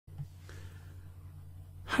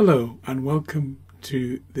Hello and welcome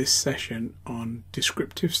to this session on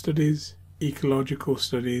descriptive studies, ecological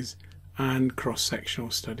studies and cross-sectional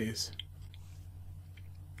studies.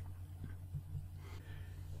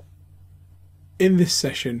 In this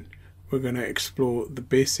session we're going to explore the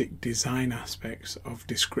basic design aspects of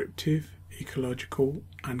descriptive, ecological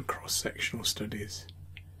and cross-sectional studies.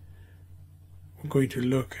 We're going to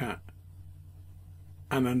look at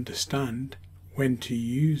and understand when to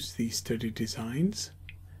use these study designs.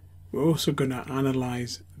 We're also going to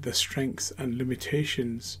analyze the strengths and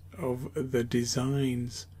limitations of the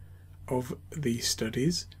designs of these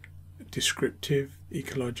studies, descriptive,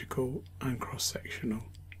 ecological and cross-sectional.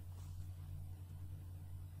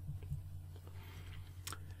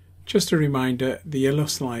 Just a reminder, the yellow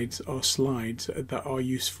slides are slides that are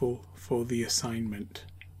useful for the assignment.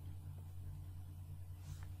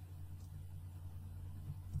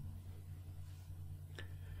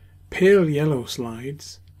 Pale yellow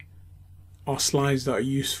slides are slides that are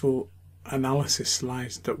useful analysis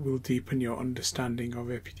slides that will deepen your understanding of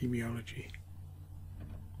epidemiology.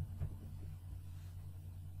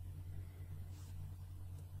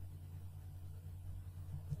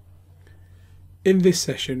 In this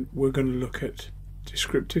session we're going to look at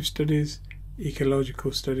descriptive studies,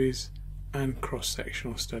 ecological studies and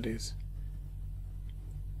cross-sectional studies.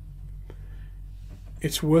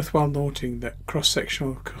 It's worthwhile noting that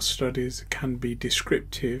cross-sectional studies can be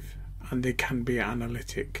descriptive and they can be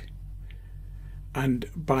analytic. And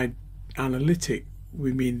by analytic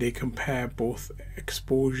we mean they compare both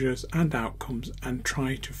exposures and outcomes and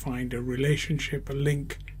try to find a relationship, a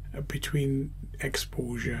link between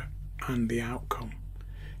exposure and the outcome.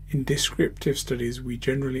 In descriptive studies we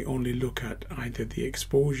generally only look at either the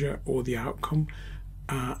exposure or the outcome,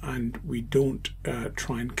 and we don't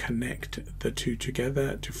try and connect the two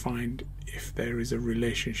together to find if there is a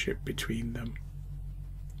relationship between them.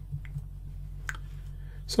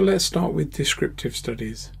 So let's start with descriptive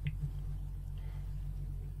studies.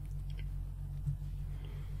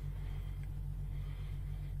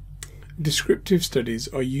 Descriptive studies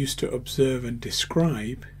are used to observe and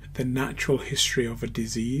describe the natural history of a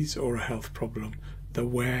disease or a health problem, the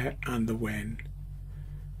where and the when.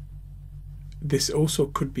 This also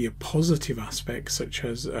could be a positive aspect such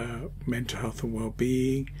as mental health and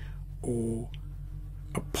well-being, or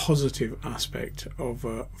a positive aspect of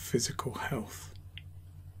physical health.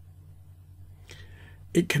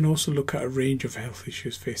 It can also look at a range of health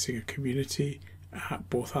issues facing a community,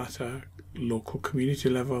 both at a local community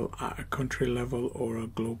level, at a country level or a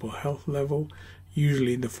global health level,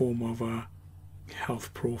 usually in the form of a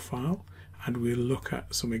health profile, and we'll look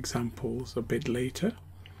at some examples a bit later.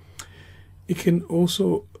 It can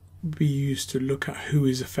also be used to look at who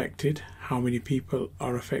is affected, how many people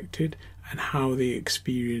are affected, and how they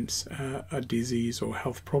experience a disease or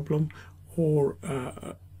health problem, or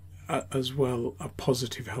as well a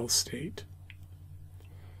positive health state.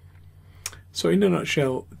 So in a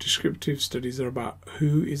nutshell, descriptive studies are about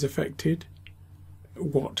who is affected,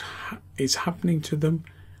 what is happening to them,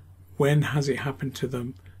 when has it happened to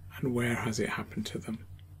them, and where has it happened to them.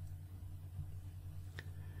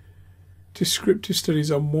 Descriptive studies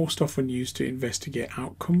are most often used to investigate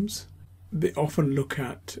outcomes. They often look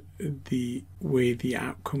at the way the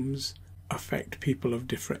outcomes affect people of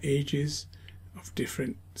different ages, of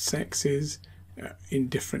different sexes, in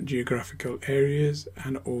different geographical areas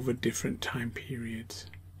and over different time periods.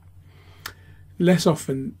 Less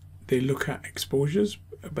often they look at exposures,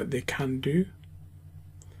 but they can do.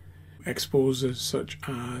 Exposures such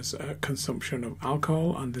as consumption of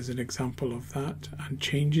alcohol, and there's an example of that, and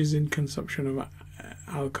changes in consumption of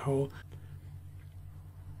alcohol.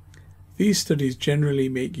 These studies generally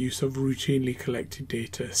make use of routinely collected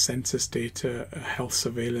data, census data, health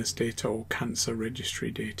surveillance data or cancer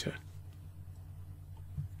registry data.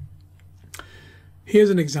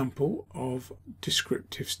 Here's an example of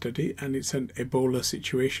descriptive study, and it's an Ebola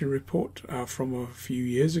situation report from a few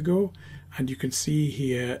years ago, and you can see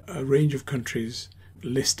here a range of countries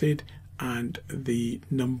listed and the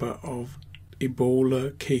number of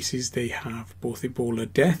Ebola cases they have, both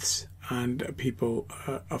Ebola deaths and people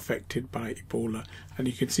affected by Ebola. And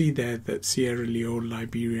you can see there that Sierra Leone,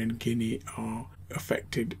 Liberia and Guinea are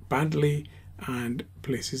affected badly, and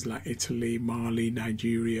places like Italy, Mali,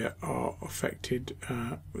 Nigeria are affected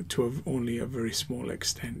to only a very small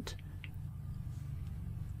extent.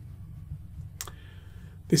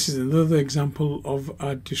 This is another example of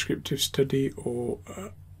a descriptive study or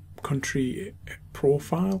country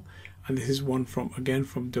profile, and this is one from, again,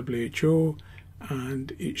 from WHO,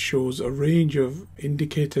 and it shows a range of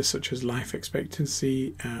indicators such as life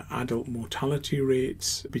expectancy, adult mortality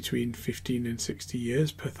rates between 15 and 60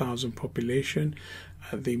 years per thousand population,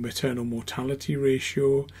 the maternal mortality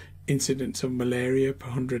ratio, incidence of malaria per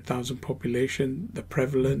 100,000 population, the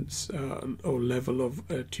prevalence or level of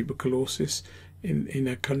tuberculosis in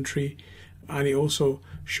a country, and it also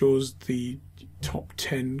shows the top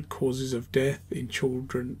 10 causes of death in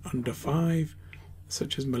children under 5,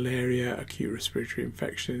 such as malaria, acute respiratory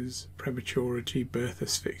infections, prematurity, birth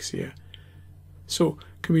asphyxia. So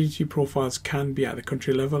community profiles can be at the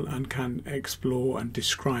country level and can explore and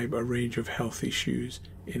describe a range of health issues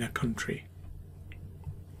in a country.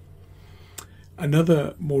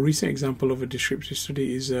 Another more recent example of a descriptive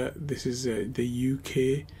study is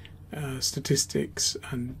the UK statistics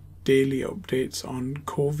and daily updates on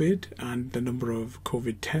COVID and the number of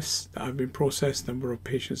COVID tests that have been processed, number of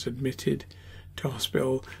patients admitted to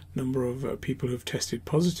hospital, number of people who've tested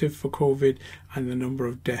positive for COVID, and the number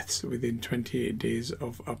of deaths within 28 days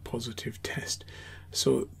of a positive test.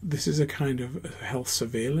 So this is a kind of health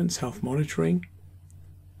surveillance, health monitoring.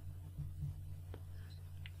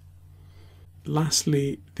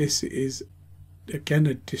 Lastly, this is again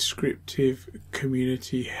a descriptive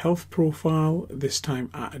community health profile, this time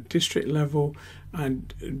at a district level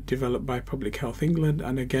and developed by Public Health England.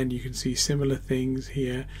 And again, you can see similar things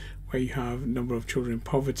here where you have number of children in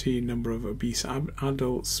poverty, number of obese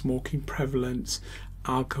adults, smoking prevalence,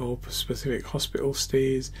 alcohol specific hospital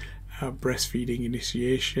stays, breastfeeding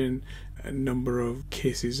initiation, a number of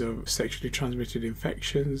cases of sexually transmitted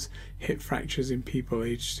infections, hip fractures in people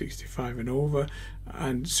aged 65 and over,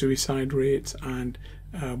 and suicide rates and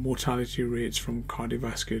mortality rates from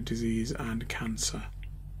cardiovascular disease and cancer.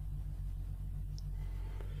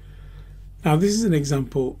 Now this is an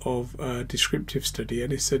example of a descriptive study,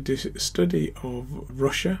 and it's a study of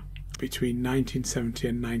Russia between 1970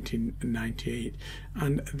 and 1998,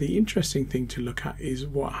 and the interesting thing to look at is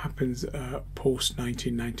what happens post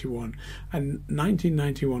 1991. And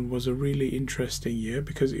 1991 was a really interesting year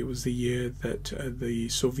because it was the year that the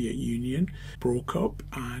Soviet Union broke up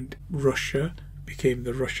and Russia became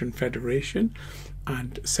the Russian Federation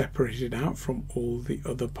and separated out from all the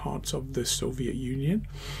other parts of the Soviet Union.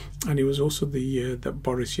 And it was also the year that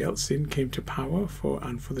Boris Yeltsin came to power for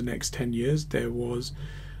the next 10 years there was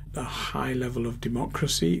a high level of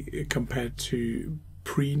democracy compared to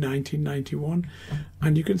pre-1991.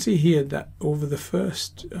 And you can see here that over the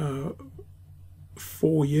first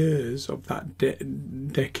 4 years of that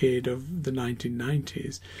decade of the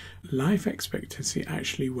 1990s, life expectancy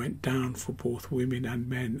actually went down for both women and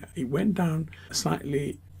men. It went down a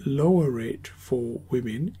slightly lower rate for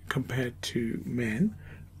women compared to men,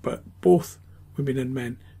 but both women and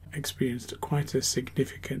men experienced quite a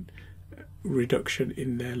significant reduction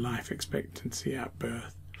in their life expectancy at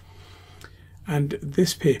birth. And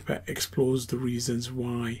this paper explores the reasons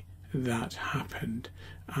why that happened,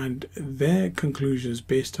 and their conclusions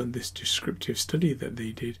based on this descriptive study that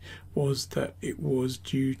they did was that it was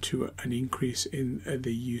due to an increase in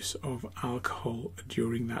the use of alcohol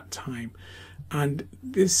during that time. And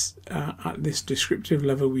this at this descriptive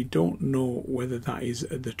level we don't know whether that is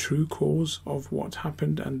the true cause of what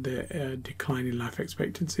happened and the decline in life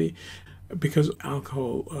expectancy, because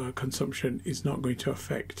alcohol consumption is not going to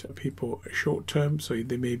affect people short term, so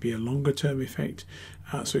there may be a longer term effect.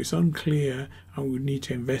 So it's unclear, and we need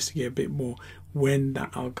to investigate a bit more when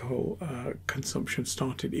that alcohol consumption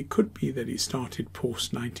started. It could be that it started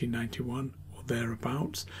post 1991 or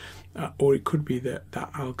thereabouts, or it could be that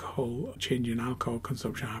that change in alcohol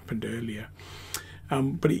consumption happened earlier.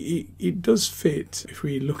 But it does fit, if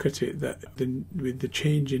we look at it, that with the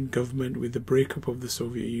change in government, with the breakup of the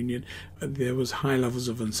Soviet Union, there was high levels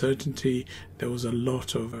of uncertainty, there was a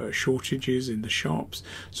lot of shortages in the shops,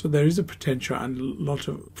 so there is a potential, and a lot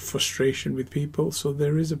of frustration with people, so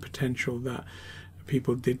there is a potential that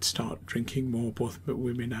people did start drinking more, both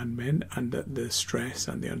women and men, and that the stress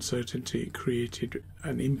and the uncertainty created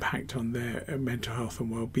an impact on their mental health and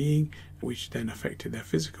well-being, which then affected their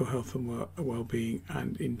physical health and well-being,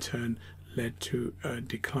 and in turn led to a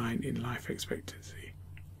decline in life expectancy.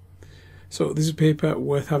 So this is a paper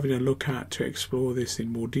worth having a look at to explore this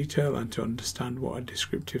in more detail and to understand what a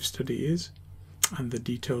descriptive study is, and the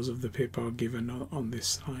details of the paper are given on this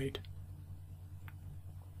slide.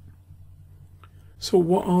 So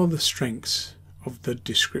what are the strengths of the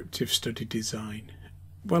descriptive study design?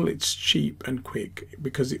 Well, it's cheap and quick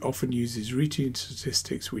because it often uses routine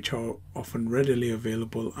statistics which are often readily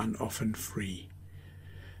available and often free.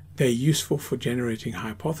 They're useful for generating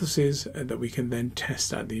hypotheses that we can then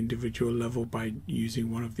test at the individual level by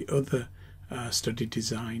using one of the other study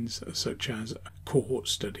designs such as a cohort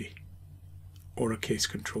study or a case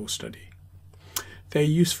control study. They're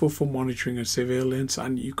useful for monitoring and surveillance,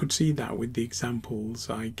 and you could see that with the examples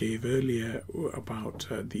I gave earlier about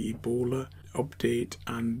the Ebola update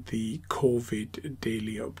and the COVID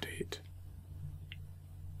daily update.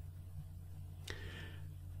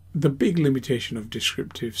 The big limitation of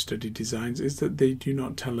descriptive study designs is that they do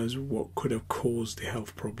not tell us what could have caused the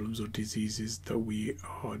health problems or diseases that we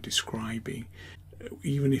are describing.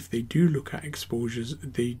 Even if they do look at exposures,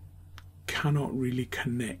 they cannot really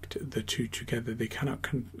connect the two together. They cannot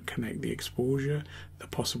connect the exposure, the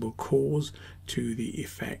possible cause, to the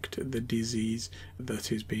effect, the disease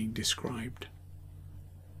that is being described.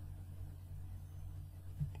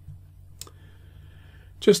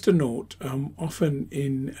 Just a note, often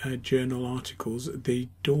in journal articles they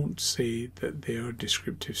don't say that they are a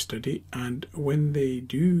descriptive study, and when they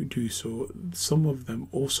do so, some of them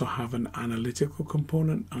also have an analytical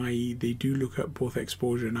component, i.e. they do look at both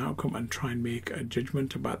exposure and outcome and try and make a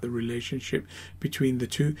judgment about the relationship between the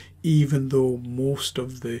two, even though most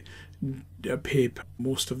of the paper,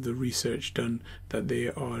 most of the research done that they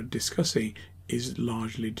are discussing is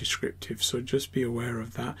largely descriptive. So just be aware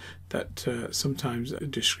of that sometimes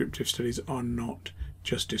descriptive studies are not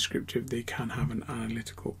just descriptive, they can have an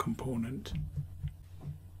analytical component.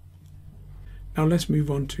 Now let's move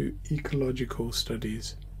on to ecological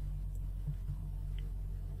studies.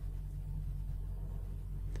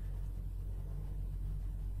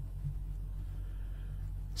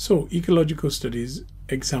 So ecological studies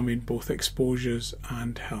examine both exposures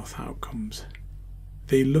and health outcomes.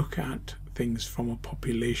 They look at things from a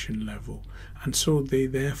population level, and so they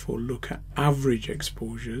therefore look at average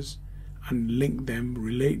exposures and link them,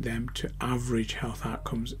 relate them to average health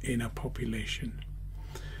outcomes in a population.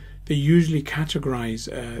 They usually categorize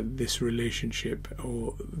this relationship,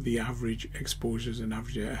 or the average exposures and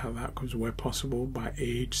average health outcomes where possible, by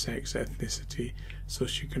age, sex, ethnicity,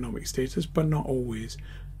 socioeconomic status, but not always.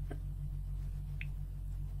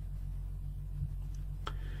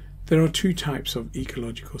 There are two types of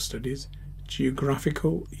ecological studies: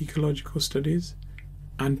 geographical ecological studies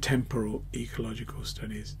and temporal ecological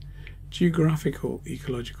studies. Geographical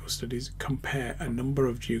ecological studies compare a number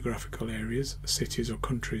of geographical areas, cities or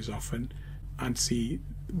countries often, and see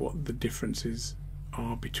what the differences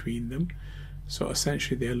are between them. So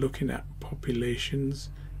essentially they're looking at populations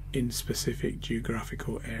in specific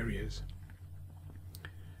geographical areas.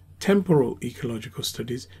 Temporal ecological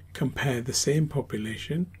studies compare the same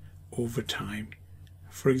population over time.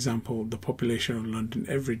 For example, the population of London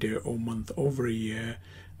every day or month over a year,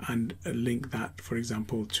 and link that, for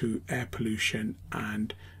example, to air pollution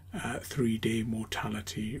and 3-day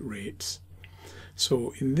mortality rates.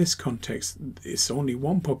 So in this context, it's only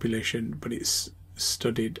one population, but it's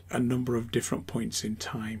studied a number of different points in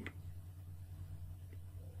time.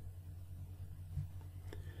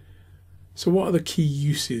 So what are the key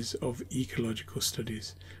uses of ecological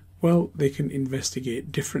studies? Well, they can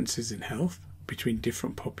investigate differences in health between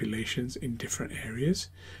different populations in different areas,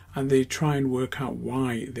 and they try and work out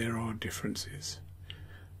why there are differences.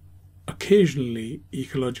 Occasionally,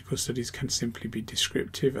 ecological studies can simply be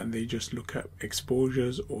descriptive and they just look at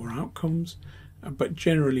exposures or outcomes, but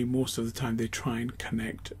generally most of the time they try and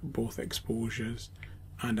connect both exposures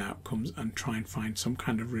and outcomes and try and find some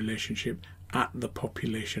kind of relationship at the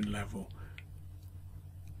population level.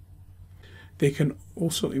 They can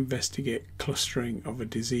also investigate clustering of a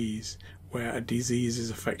disease, where a disease is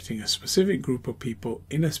affecting a specific group of people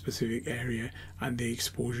in a specific area and the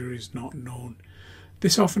exposure is not known.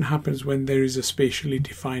 This often happens when there is a spatially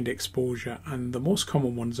defined exposure, and the most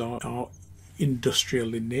common ones are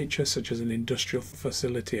industrial in nature, such as an industrial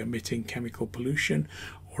facility emitting chemical pollution,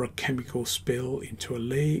 or a chemical spill into a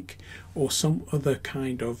lake, or some other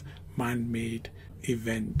kind of man-made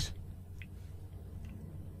event.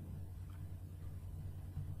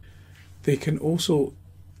 They can also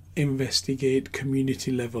investigate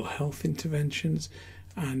community level health interventions,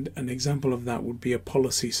 and an example of that would be a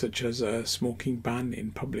policy such as a smoking ban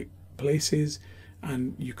in public places,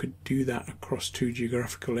 and you could do that across 2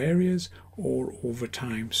 geographical areas or over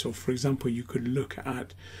time. So for example, you could look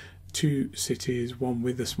at 2 cities, one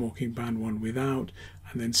with a smoking ban, one without,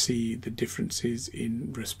 and then see the differences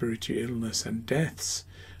in respiratory illness and deaths.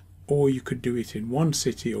 Or you could do it in one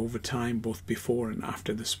city over time, both before and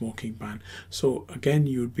after the smoking ban. So again,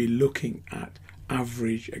 you would be looking at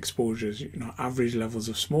average exposures, average levels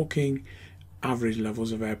of smoking, average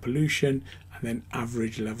levels of air pollution, and then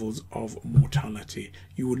average levels of mortality.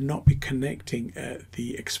 You would not be connecting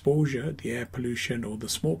the exposure, the air pollution or the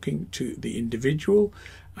smoking to the individual,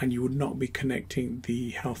 and you would not be connecting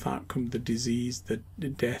the health outcome, the disease, the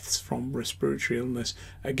deaths from respiratory illness,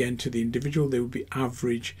 again to the individual. They would be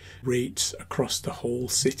average rates across the whole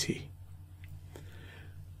city.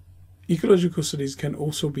 Ecological studies can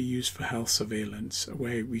also be used for health surveillance,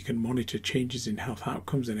 where we can monitor changes in health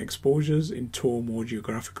outcomes and exposures in two or more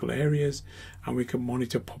geographical areas, and we can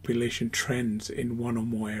monitor population trends in one or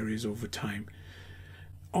more areas over time.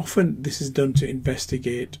 Often this is done to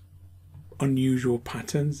investigate unusual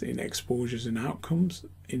patterns in exposures and outcomes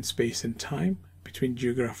in space and time between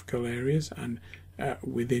geographical areas and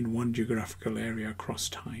within one geographical area across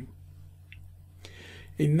time.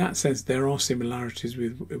 In that sense, there are similarities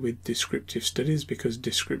with descriptive studies, because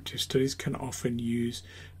descriptive studies can often use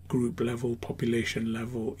group level, population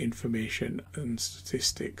level information and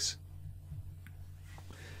statistics.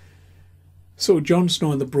 So John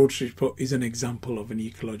Snow and the Broad Street Pump is an example of an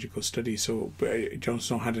ecological study. So John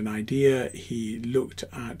Snow had an idea. He looked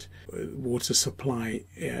at water supply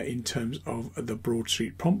in terms of the Broad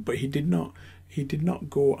Street Pump, but he did not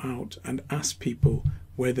go out and ask people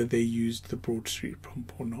whether they used the Broad Street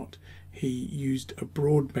Pump or not. He used a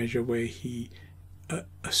broad measure where he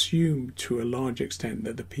assumed to a large extent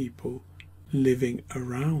that the people living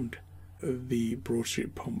around the Broad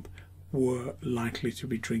Street Pump were likely to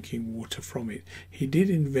be drinking water from it. He did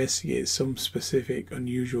investigate some specific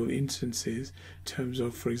unusual instances in terms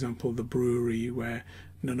of, for example, the brewery, where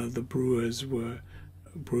none of the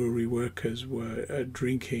brewery workers were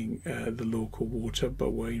drinking the local water,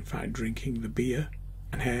 but were in fact drinking the beer,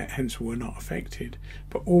 and hence were not affected.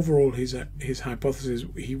 But overall, his hypothesis,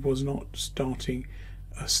 he was not starting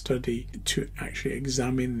a study to actually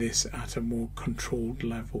examine this at a more controlled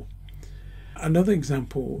level. Another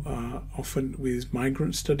example often with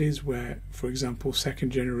migrant studies, where, for example,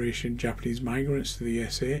 second generation Japanese migrants to the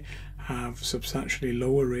USA have substantially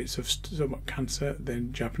lower rates of stomach cancer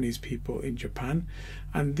than Japanese people in Japan,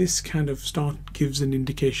 and this kind of gives an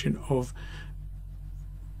indication of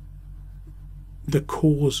the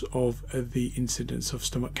cause of the incidence of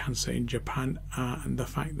stomach cancer in Japan, and the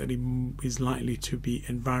fact that it is likely to be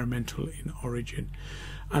environmental in origin.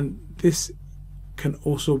 And this can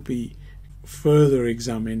also be further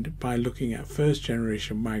examined by looking at first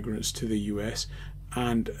generation migrants to the US,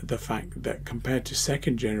 and the fact that compared to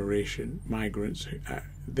second generation migrants,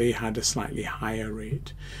 they had a slightly higher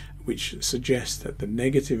rate, which suggests that the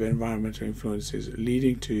negative environmental influences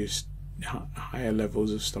leading to higher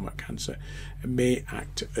levels of stomach cancer may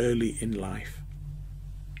act early in life.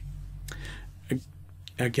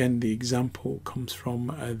 Again, the example comes from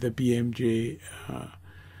the BMJ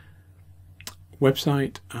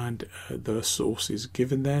website, and the source is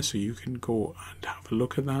given there, so you can go and have a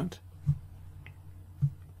look at that.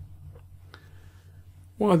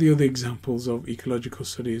 What are the other examples of ecological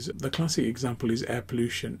studies? The classic example is air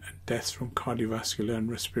pollution and deaths from cardiovascular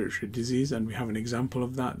and respiratory disease, and we have an example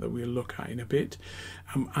of that we'll look at in a bit.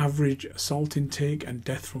 Average salt intake and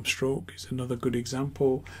death from stroke is another good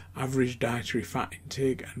example. Average dietary fat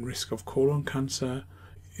intake and risk of colon cancer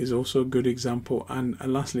is also a good example. And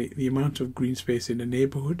lastly, the amount of green space in a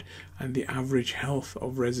neighbourhood and the average health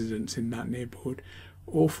of residents in that neighbourhood.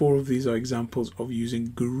 All four of these are examples of using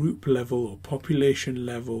group level or population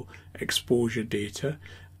level exposure data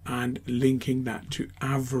and linking that to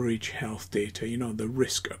average health data, the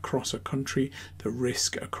risk across a country, the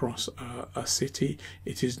risk across a city.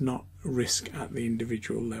 It is not risk at the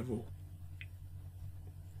individual level.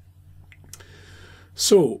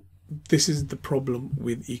 So this is the problem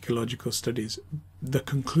with ecological studies. The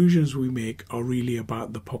conclusions we make are really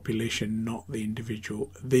about the population, not the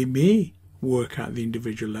individual. They may work at the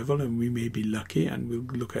individual level, and we may be lucky, and we'll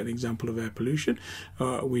look at an example of air pollution,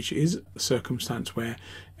 which is a circumstance where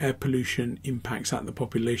air pollution impacts at the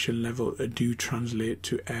population level do translate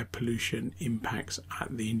to air pollution impacts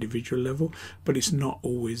at the individual level, but it's not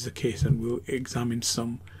always the case, and we'll examine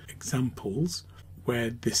some examples where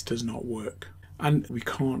this does not work. And we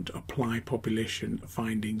can't apply population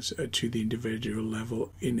findings to the individual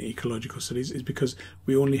level in ecological studies, is because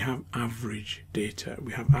we only have average data.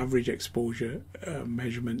 We have average exposure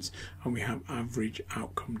measurements, and we have average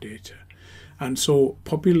outcome data. And so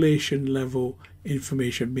population level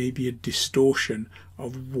information may be a distortion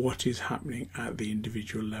of what is happening at the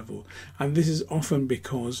individual level. And this is often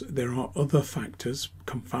because there are other factors,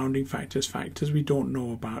 confounding factors, factors we don't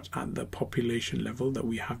know about at the population level that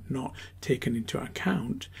we have not taken into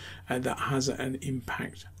account, that has an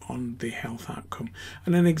impact on the health outcome.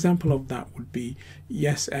 And an example of that would be,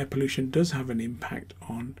 yes, air pollution does have an impact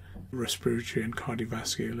on respiratory and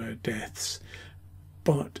cardiovascular deaths,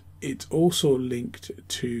 but it's also linked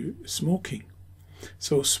to smoking.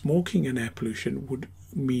 So smoking and air pollution would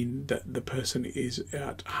mean that the person is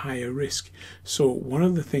at higher risk. So one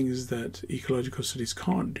of the things that ecological studies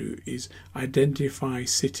can't do is identify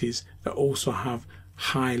cities that also have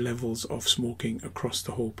high levels of smoking across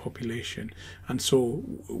the whole population, and so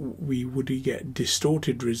we would get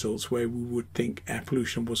distorted results where we would think air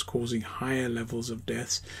pollution was causing higher levels of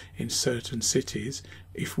deaths in certain cities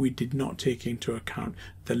if we did not take into account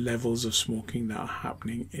the levels of smoking that are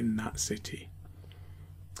happening in that city.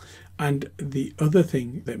 And the other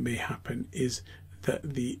thing that may happen is that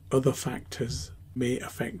the other factors may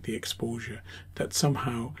affect the exposure, that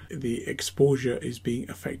somehow the exposure is being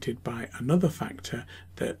affected by another factor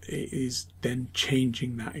that is then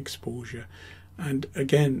changing that exposure. And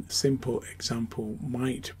again, simple example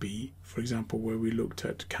might be, for example, where we looked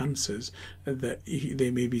at cancers, that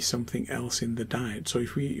there may be something else in the diet. So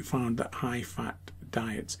if we found that high fat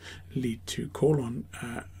diets lead to colon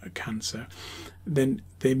cancer, then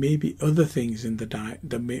there may be other things in the diet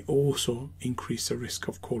that may also increase the risk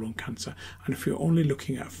of colon cancer. And if you're only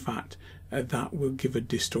looking at fat, that will give a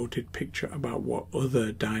distorted picture about what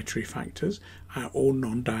other dietary factors or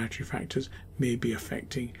non-dietary factors may be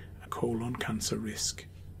affecting colon cancer risk.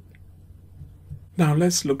 Now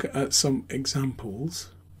let's look at some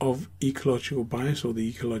examples of ecological bias, or the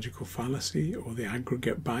ecological fallacy, or the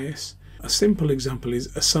aggregate bias. A simple example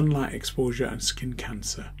is a sunlight exposure and skin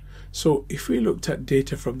cancer. So if we looked at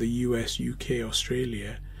data from the US, UK,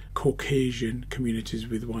 Australia, Caucasian communities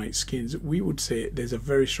with white skins, we would say there's a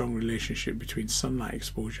very strong relationship between sunlight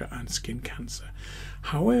exposure and skin cancer.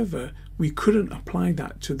 However, we couldn't apply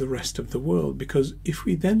that to the rest of the world, because if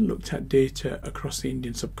we then looked at data across the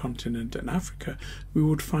Indian subcontinent and Africa, we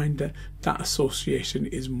would find that that association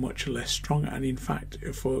is much less strong, and in fact,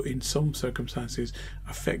 in some circumstances,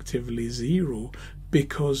 effectively zero,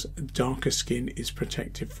 because darker skin is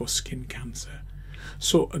protective for skin cancer.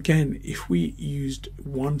 So again, if we used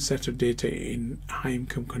one set of data in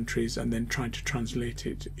high-income countries and then tried to translate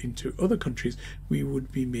it into other countries, we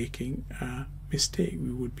would be making a mistake.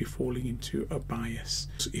 We would be falling into a bias.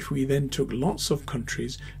 So if we then took lots of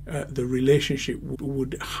countries, the relationship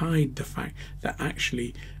would hide the fact that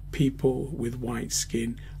actually people with white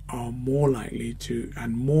skin are more likely to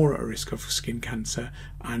and more at risk of skin cancer,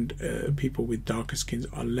 and people with darker skins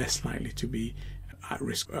are less likely to be at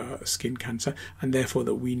risk of skin cancer, and therefore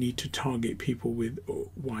that we need to target people with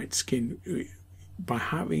white skin. By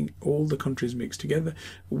having all the countries mixed together,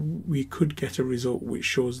 we could get a result which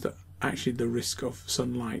shows that actually the risk of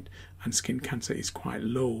sunlight and skin cancer is quite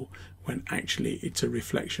low, when actually it's a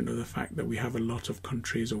reflection of the fact that we have a lot of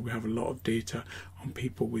countries, or we have a lot of data on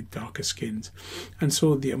people with darker skins. And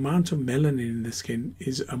so the amount of melanin in the skin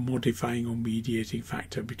is a modifying or mediating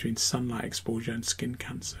factor between sunlight exposure and skin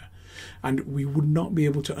cancer. And we would not be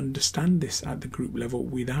able to understand this at the group level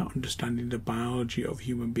without understanding the biology of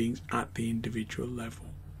human beings at the individual level.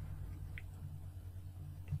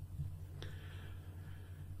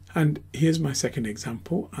 And here's my second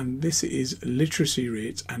example, and this is literacy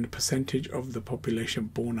rates and percentage of the population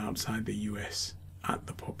born outside the US at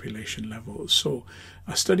the population level. So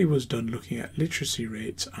a study was done looking at literacy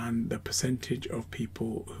rates and the percentage of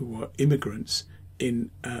people who were immigrants in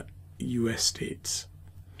US states.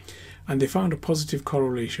 And they found a positive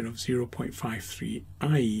correlation of 0.53,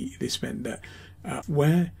 i.e. this meant that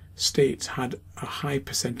where states had a high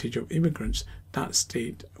percentage of immigrants, that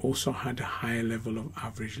state also had a higher level of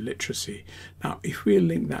average literacy. Now, if we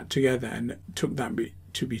link that together and took that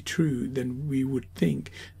to be true, then we would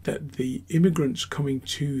think that the immigrants coming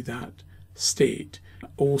to that state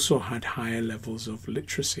also had higher levels of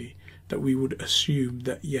literacy, that we would assume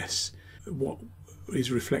that yes, what is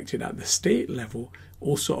reflected at the state level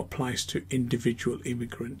also applies to individual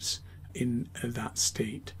immigrants in that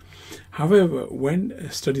state. However, when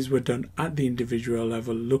studies were done at the individual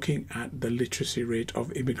level looking at the literacy rate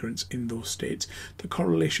of immigrants in those states, the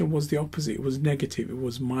correlation was the opposite. It was negative. It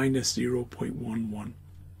was minus 0.11,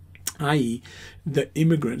 i.e. the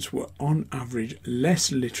immigrants were on average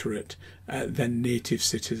less literate than native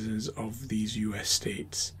citizens of these US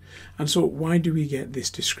states. And so why do we get this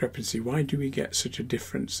discrepancy? Why do we get such a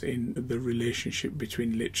difference in the relationship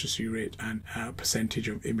between literacy rate and percentage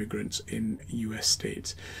of immigrants in US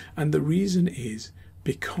states? And the reason is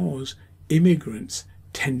because immigrants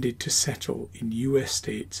tended to settle in US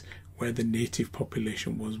states where the native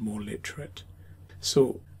population was more literate.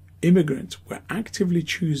 So immigrants were actively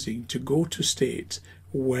choosing to go to states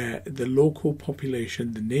where the local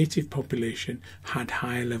population, the native population, had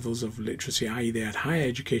higher levels of literacy, i.e. they had higher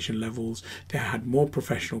education levels, they had more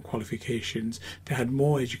professional qualifications, they had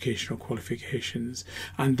more educational qualifications,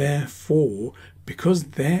 and therefore, because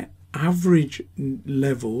their average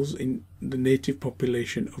levels in the native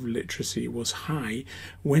population of literacy was high,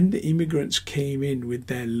 when the immigrants came in with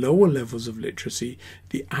their lower levels of literacy,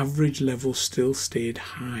 the average level still stayed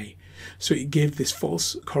high. So it gave this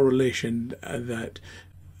false correlation that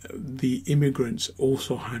the immigrants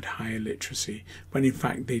also had higher literacy, when in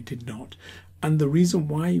fact they did not. And the reason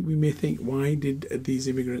why we may think, why did these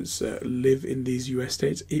immigrants live in these US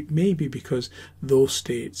states? It may be because those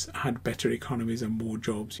states had better economies and more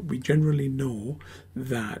jobs. We generally know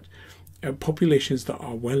that populations that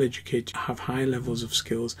are well educated, have high levels of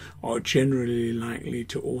skills, are generally likely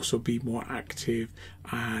to also be more active,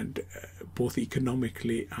 and both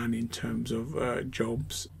economically and in terms of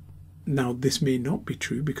jobs. Now, this may not be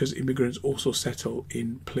true because immigrants also settle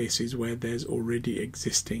in places where there's already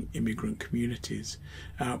existing immigrant communities.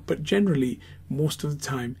 But generally, most of the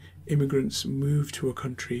time, immigrants move to a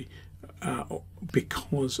country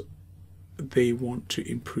because they want to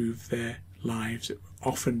improve their lives,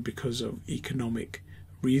 often because of economic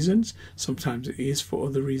reasons. Sometimes it is for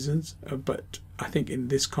other reasons, but I think in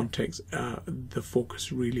this context, the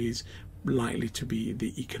focus really is likely to be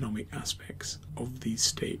the economic aspects of these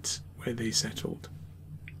states where they settled.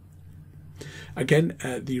 Again,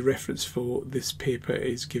 the reference for this paper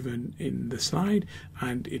is given in the slide,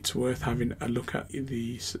 and it's worth having a look at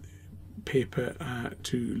the paper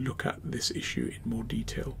to look at this issue in more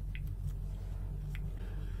detail.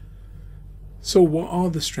 So what are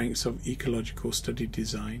the strengths of ecological study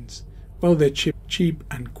designs? Well, they're cheap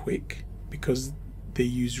and quick because they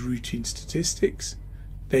use routine statistics.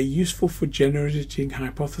 They're useful for generating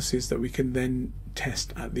hypotheses that we can then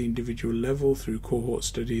test at the individual level through cohort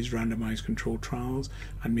studies, randomized controlled trials,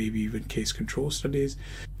 and maybe even case control studies.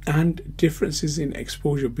 And differences in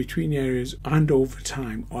exposure between areas and over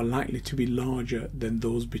time are likely to be larger than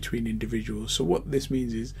those between individuals. So what this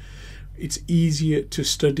means is it's easier to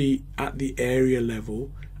study at the area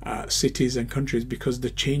level, cities and countries, because the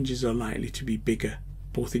changes are likely to be bigger,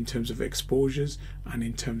 both in terms of exposures and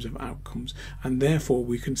in terms of outcomes, and therefore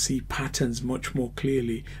we can see patterns much more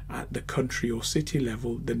clearly at the country or city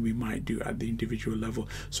level than we might do at the individual level.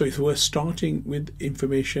 So it's worth starting with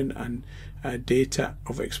information and data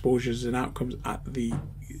of exposures and outcomes at the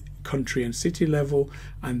country and city level,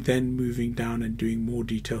 and then moving down and doing more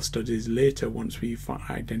detailed studies later once we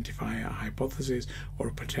identify a hypothesis or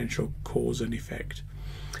a potential cause and effect.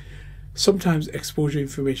 Sometimes exposure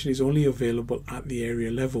information is only available at the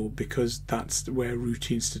area level because that's where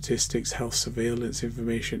routine statistics, health surveillance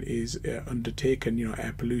information is undertaken.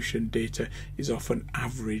 Air pollution data is often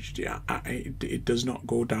averaged. It does not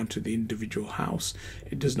go down to the individual house.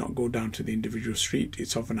 It does not go down to the individual street.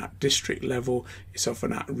 It's often at district level, it's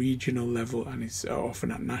often at regional level, and it's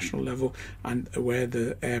often at national level. And where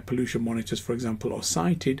the air pollution monitors, for example, are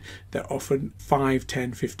cited, they're often 5,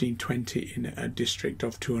 10, 15, 20 in a district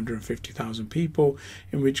of 250,000 people,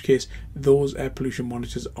 in which case those air pollution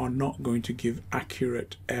monitors are not going to give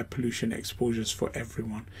accurate air pollution exposures for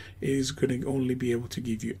everyone. It is going to only be able to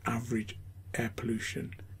give you average air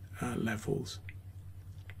pollution levels.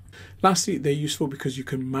 Lastly, they're useful because you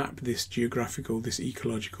can map this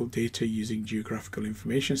ecological data using geographical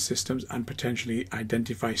information systems and potentially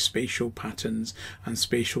identify spatial patterns and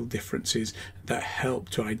spatial differences that help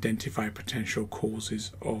to identify potential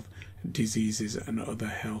causes of diseases and other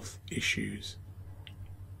health issues.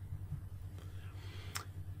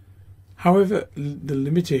 However, the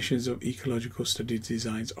limitations of ecological study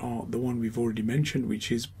designs are the one we've already mentioned,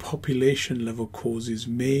 which is population level causes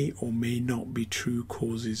may or may not be true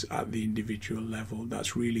causes at the individual level.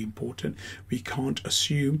 That's really important. We can't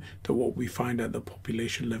assume that what we find at the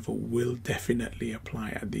population level will definitely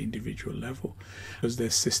apply at the individual level, because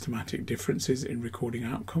there's systematic differences in recording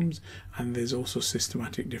outcomes, and there's also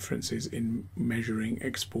systematic differences in measuring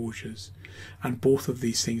exposures. And both of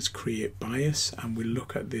these things create bias, and we'll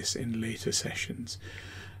look at this in later sessions.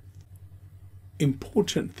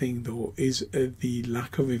 Important thing though is the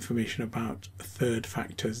lack of information about third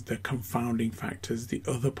factors, the confounding factors, the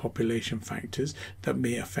other population factors that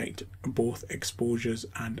may affect both exposures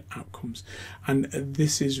and outcomes. And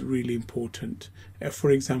this is really important.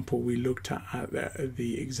 For example, we looked at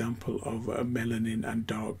the example of melanin and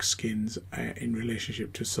dark skins in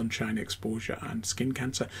relationship to sunshine exposure and skin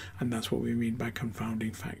cancer, and that's what we mean by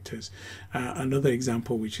confounding factors. Another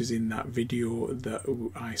example, which is in that video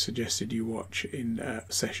that I suggested you watch in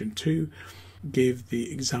session 2, gave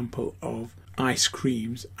the example of ice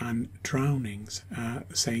creams and drownings,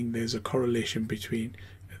 saying there's a correlation between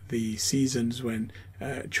the seasons when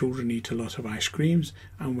children eat a lot of ice creams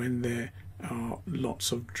and when there are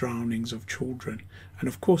lots of drownings of children. And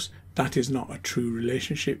of course, that is not a true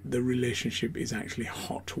relationship. The relationship is actually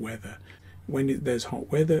hot weather. When there's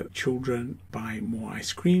hot weather, children buy more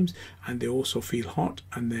ice creams and they also feel hot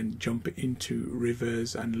and then jump into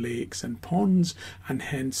rivers and lakes and ponds, and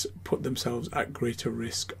hence put themselves at greater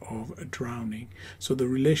risk of drowning. So the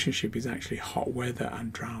relationship is actually hot weather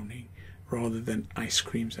and drowning rather than ice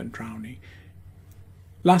creams and drowning.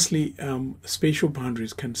 Lastly, spatial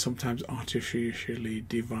boundaries can sometimes artificially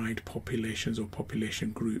divide populations or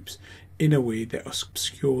population groups in a way that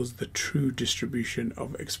obscures the true distribution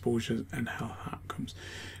of exposures and health outcomes.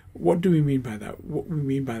 What do we mean by that? What we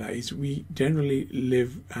mean by that is we generally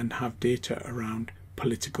live and have data around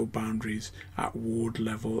political boundaries at ward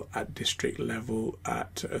level, at district level,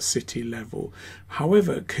 at a city level.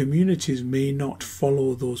 However, communities may not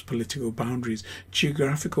follow those political boundaries.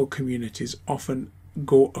 Geographical communities often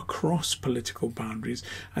go across political boundaries,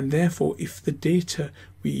 and therefore if the data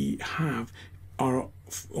we have are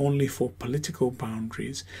only for political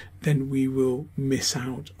boundaries, then we will miss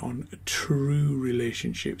out on true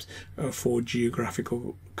relationships for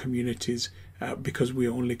geographical communities because we're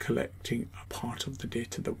only collecting a part of the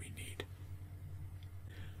data that we need.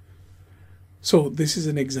 So this is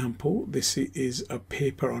an example. This is a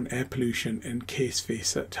paper on air pollution and case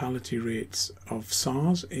fatality rates of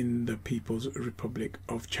SARS in the People's Republic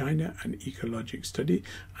of China, an ecological study.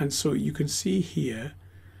 And so you can see here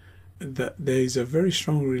that there is a very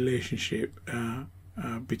strong relationship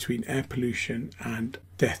between air pollution and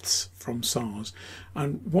deaths from SARS.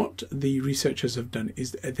 And what the researchers have done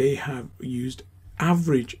is they have used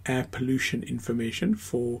average air pollution information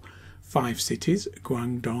for 5 cities: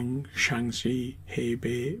 Guangdong, Shaanxi,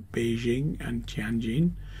 Hebei, Beijing and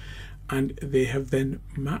Tianjin, and they have then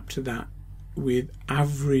mapped that with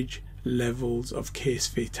average levels of case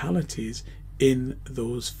fatalities in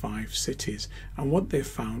those 5 cities. And what they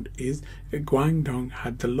found is that Guangdong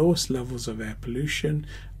had the lowest levels of air pollution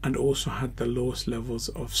and also had the lowest levels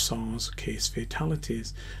of SARS case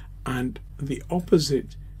fatalities, and the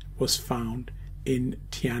opposite was found in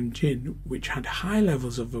Tianjin, which had high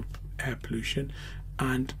levels of air pollution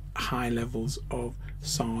and high levels of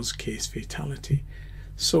SARS case fatality.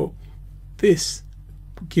 So this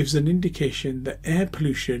gives an indication that air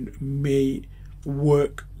pollution may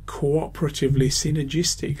work cooperatively,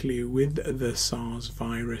 synergistically with the SARS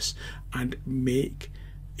virus and make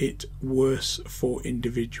it worse for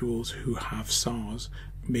individuals who have SARS,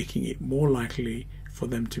 making it more likely for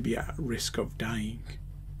them to be at risk of dying.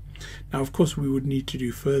 Now, of course, we would need to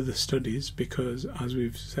do further studies because, as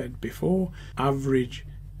we've said before, average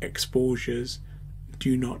exposures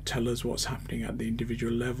do not tell us what's happening at the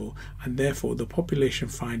individual level, and therefore the population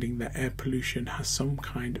finding that air pollution has some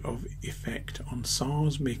kind of effect on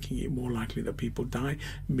SARS, making it more likely that people die,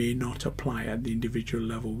 may not apply at the individual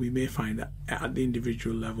level. We may find that at the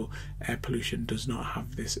individual level air pollution does not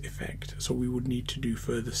have this effect, so we would need to do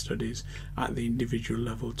further studies at the individual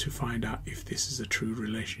level to find out if this is a true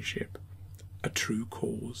relationship, a true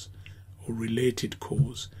cause or related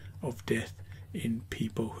cause of death in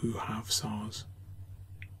people who have SARS.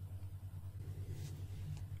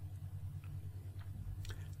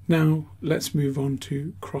 Now let's move on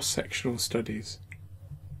to cross-sectional studies.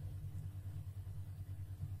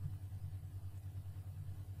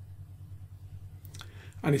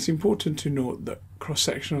 And it's important to note that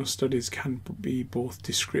cross-sectional studies can be both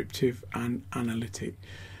descriptive and analytic.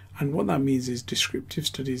 And what that means is descriptive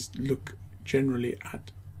studies look generally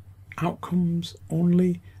at outcomes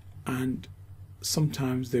only, and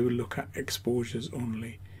sometimes they will look at exposures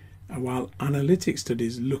only, while analytic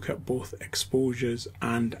studies look at both exposures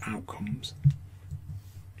and outcomes.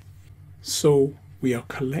 So we are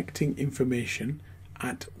collecting information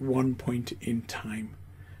at one point in time,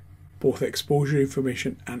 both exposure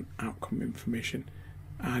information and outcome information,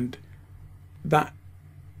 and that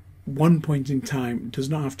one point in time does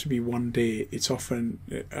not have to be one day. It's often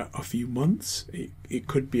a few months. It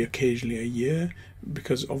could be occasionally a year,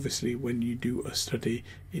 because obviously when you do a study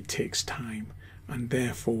it takes time, and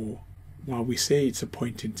therefore while we say it's a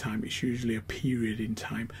point in time, it's usually a period in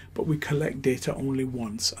time, but we collect data only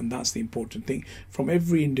once, and that's the important thing. From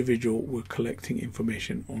every individual we're collecting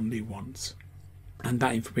information only once, and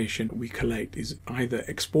that information we collect is either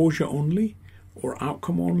exposure only or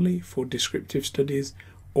outcome only for descriptive studies,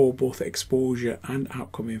 or both exposure and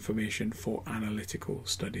outcome information for analytical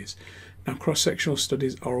studies. Now, cross-sectional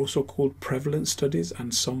studies are also called prevalence studies,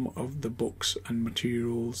 and some of the books and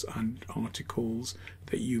materials and articles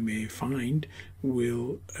that you may find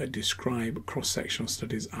will describe cross-sectional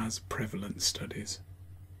studies as prevalence studies.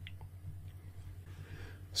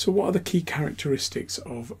 So what are the key characteristics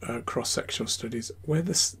of cross-sectional studies? Well,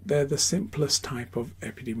 they're the simplest type of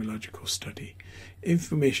epidemiological study.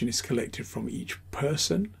 Information is collected from each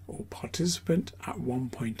person or participant at one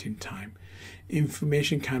point in time.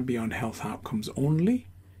 Information can be on health outcomes only,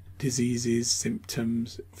 diseases,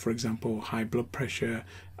 symptoms, for example, high blood pressure,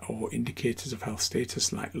 or indicators of health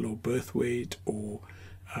status like low birth weight or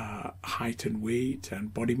height and weight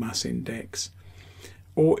and body mass index.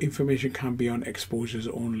 Or information can be on exposures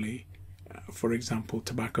only, for example,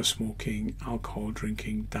 tobacco smoking, alcohol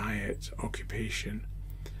drinking, diet, occupation.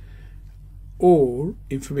 Or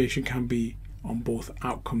information can be on both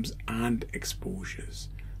outcomes and exposures,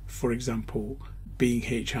 for example, being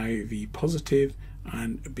HIV positive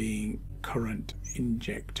and being current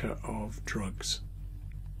injector of drugs.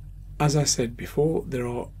 As I said before, there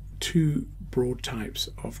are two broad types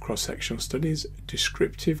of cross-sectional studies: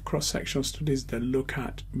 descriptive cross-sectional studies that look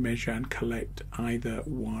at, measure and collect either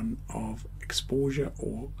one of exposure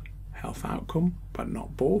or health outcome, but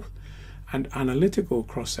not both, and analytical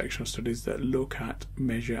cross-sectional studies that look at,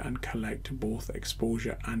 measure and collect both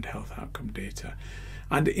exposure and health outcome data.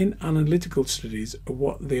 And in analytical studies,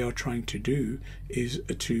 what they are trying to do is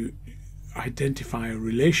to identify a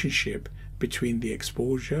relationship between the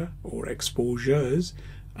exposure or exposures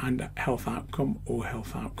and health outcome or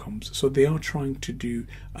health outcomes. So they are trying to do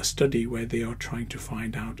a study where they are trying to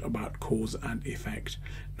find out about cause and effect.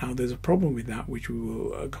 Now there's a problem with that, which we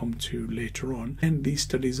will come to later on. And these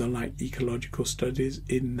studies are like ecological studies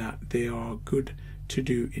in that they are good to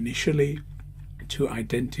do initially to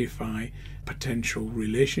identify potential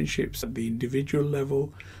relationships at the individual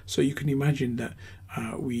level. So you can imagine that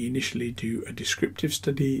we initially do a descriptive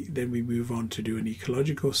study, then we move on to do an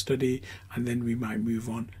ecological study, and then we might move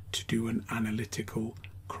on to do an analytical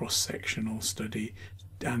cross-sectional study,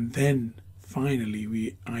 and then finally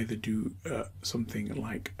we either do something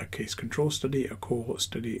like a case control study, a cohort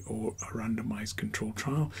study, or a randomized control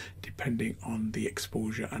trial, depending on the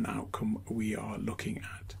exposure and outcome we are looking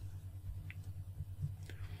at.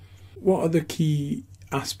 What are the key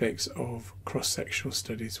aspects of cross-sectional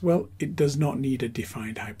studies? Well, it does not need a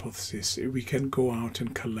defined hypothesis. We can go out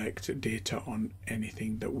and collect data on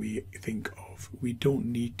anything that we think of. We don't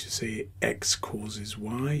need to say X causes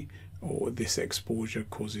Y or this exposure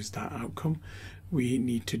causes that outcome. We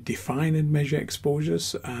need to define and measure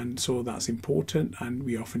exposures, and so that's important, and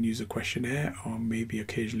we often use a questionnaire, or maybe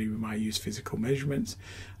occasionally we might use physical measurements.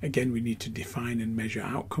 Again, we need to define and measure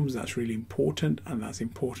outcomes. That's really important, and that's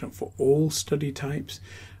important for all study types.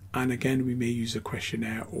 And again, we may use a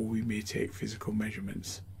questionnaire or we may take physical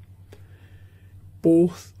measurements.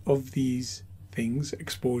 Both of these things,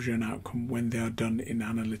 exposure and outcome, when they are done in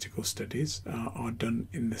analytical studies, are done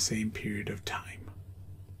in the same period of time.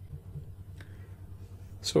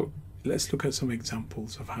 So let's look at some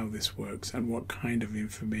examples of how this works and what kind of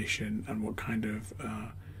information and what kind of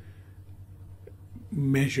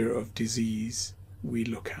measure of disease we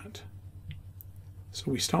look at.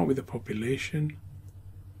 So we start with the population.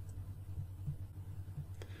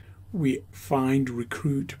 We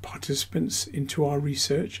recruit participants into our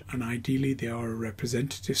research, and ideally they are a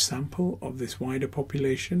representative sample of this wider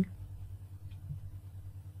population.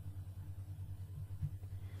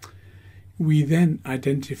 We then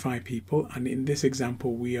identify people, and in this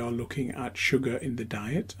example we are looking at sugar in the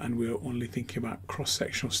diet, and we're only thinking about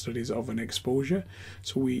cross-sectional studies of an exposure.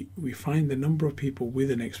 So we find the number of people with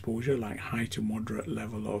an exposure, like high to moderate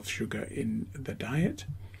level of sugar in the diet,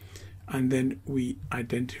 and then we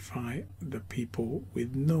identify the people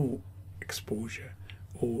with no exposure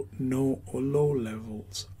or no or low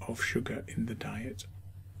levels of sugar in the diet.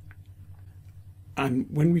 And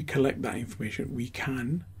when we collect that information, we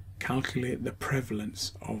can calculate the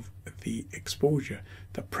prevalence of the exposure.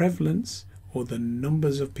 The prevalence, or the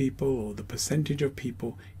numbers of people, or the percentage of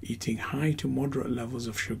people eating high to moderate levels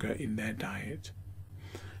of sugar in their diet.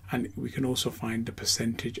 And we can also find the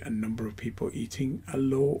percentage and number of people eating a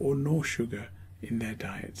low or no sugar in their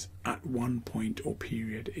diets at one point or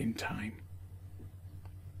period in time.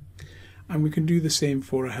 And we can do the same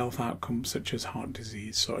for a health outcome such as heart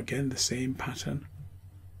disease. So again, the same pattern.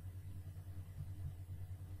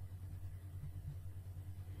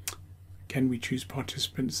 Can we choose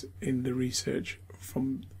participants in the research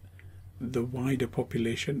from the wider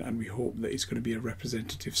population, and we hope that it's going to be a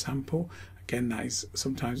representative sample. Again, that is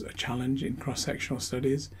sometimes a challenge in cross-sectional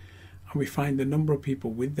studies. And we find the number of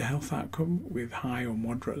people with the health outcome with high or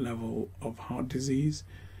moderate level of heart disease,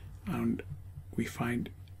 and we find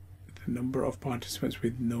the number of participants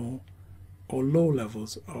with no or low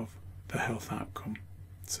levels of the health outcome,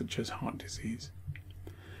 such as heart disease.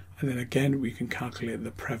 And then again, we can calculate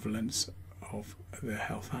the prevalence of the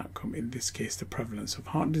health outcome, in this case the prevalence of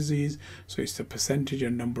heart disease. So it's the percentage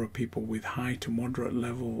and number of people with high to moderate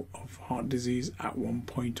level of heart disease at one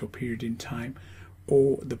point or period in time,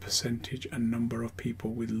 or the percentage and number of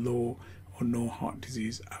people with low or no heart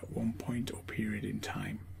disease at one point or period in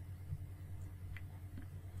time.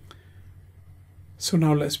 So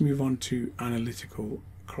now let's move on to analytical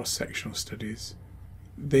cross-sectional studies.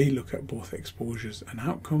 They look at both exposures and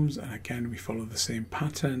outcomes, and again we follow the same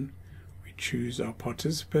pattern. We choose our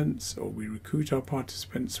participants, or we recruit our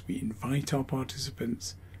participants, we invite our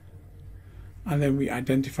participants, and then we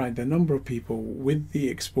identify the number of people with the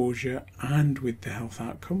exposure and with the health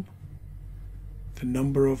outcome, the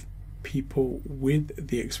number of people with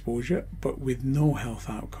the exposure but with no health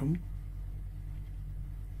outcome,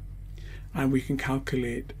 and we can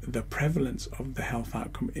calculate the prevalence of the health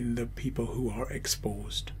outcome in the people who are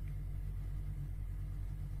exposed.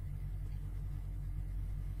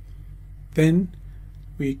 Then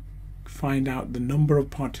we find out the number of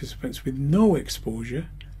participants with no exposure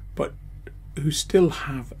but who still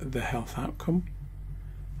have the health outcome,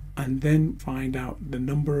 and then find out the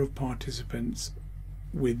number of participants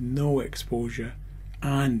with no exposure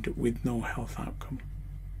and with no health outcome.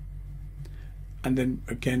 And then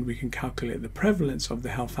again we can calculate the prevalence of the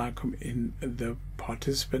health outcome in the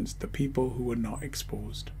participants, the people who were not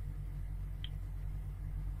exposed.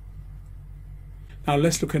 Now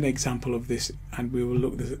let's look at an example of this, and we will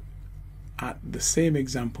look at the same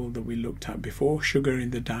example that we looked at before, sugar in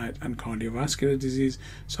the diet and cardiovascular disease.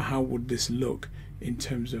 So how would this look in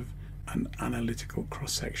terms of an analytical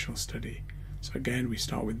cross-sectional study? So again, we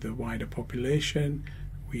start with the wider population,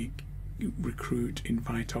 we recruit,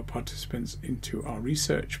 invite our participants into our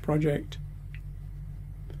research project.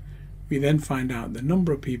 We then find out the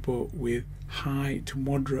number of people with high to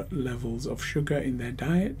moderate levels of sugar in their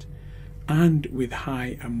diet and with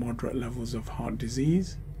high and moderate levels of heart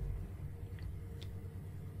disease.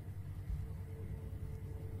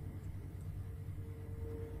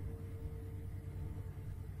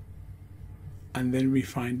 And then we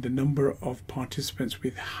find the number of participants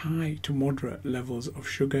with high to moderate levels of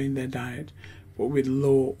sugar in their diet but with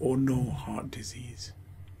low or no heart disease.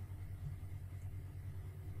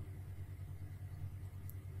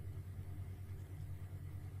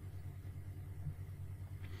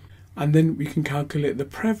 And then we can calculate the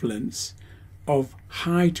prevalence of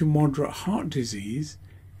high to moderate heart disease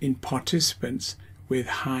in participants with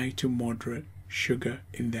high to moderate sugar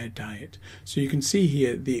in their diet. So you can see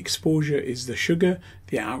here the exposure is the sugar,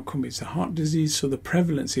 the outcome is the heart disease. So the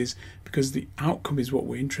prevalence is, because the outcome is what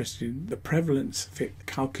we're interested in, the prevalence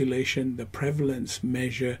calculation, the prevalence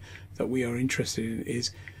measure that we are interested in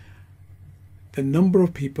is the number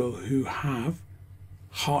of people who have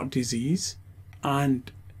heart disease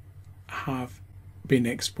and have been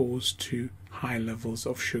exposed to high levels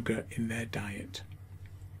of sugar in their diet.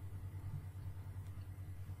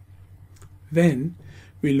 Then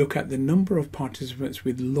we look at the number of participants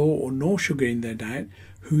with low or no sugar in their diet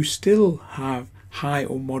who still have high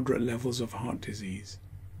or moderate levels of heart disease.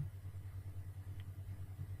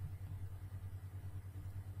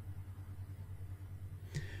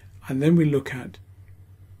 And then we look at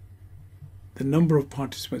the number of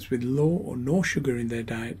participants with low or no sugar in their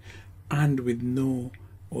diet and with no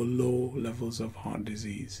or low levels of heart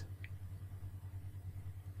disease.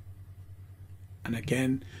 And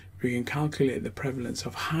again, we can calculate the prevalence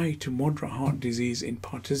of high to moderate heart disease in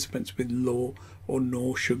participants with low or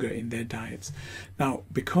no sugar in their diets. Now,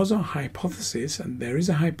 because our hypothesis, and there is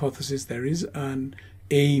a hypothesis, there is an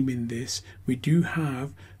aim in this, we do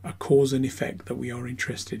have a cause and effect that we are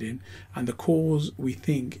interested in, and the cause we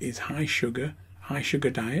think is high sugar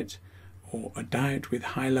diet, or a diet with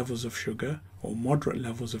high levels of sugar or moderate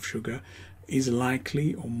levels of sugar is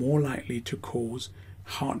likely or more likely to cause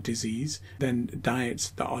heart disease than diets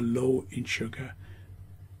that are low in sugar.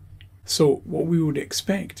 So what we would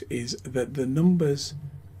expect is that the numbers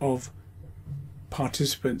of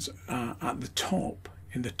participants at the top,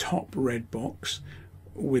 in the top red box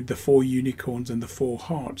with the 4 unicorns and the 4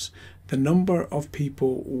 hearts, the number of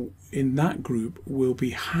people in that group will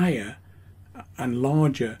be higher and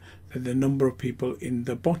larger than the number of people in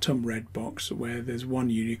the bottom red box where there's 1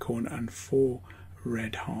 unicorn and 4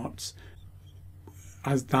 red hearts,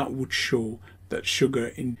 as that would show that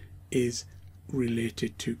sugar is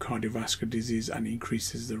related to cardiovascular disease and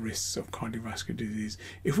increases the risks of cardiovascular disease.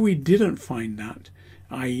 If we didn't find that,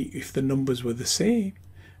 i.e. if the numbers were the same,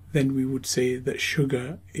 then we would say that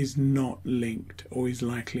sugar is not linked, or is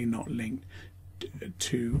likely not linked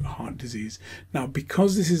to heart disease. Now,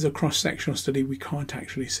 because this is a cross-sectional study, we can't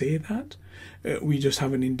actually say that. We just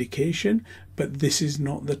have an indication, but this is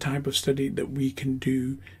not the type of study that we can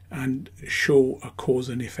do and show a cause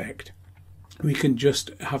and effect. We can just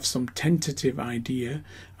have some tentative idea,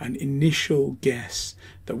 an initial guess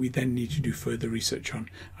that we then need to do further research on,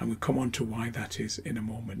 and we'll come on to why that is in a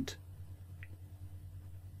moment.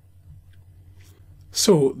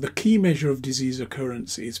 So the key measure of disease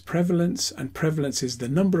occurrence is prevalence, and prevalence is the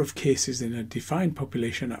number of cases in a defined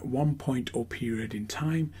population at one point or period in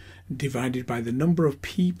time, divided by the number of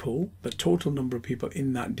people, the total number of people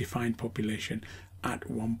in that defined population at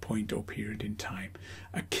one point or period in time.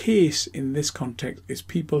 A case in this context is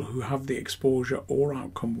people who have the exposure or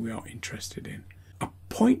outcome we are interested in. A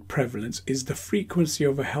point prevalence is the frequency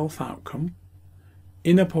of a health outcome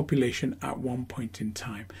in a population at one point in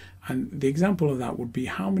time. And the example of that would be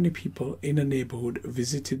how many people in a neighbourhood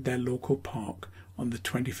visited their local park on the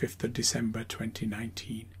 25th of December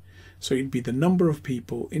 2019. So it'd be the number of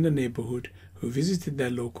people in a neighbourhood who visited their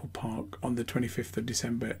local park on the 25th of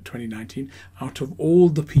December 2019 out of all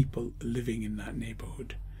the people living in that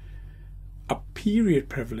neighbourhood. A period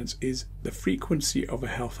prevalence is the frequency of a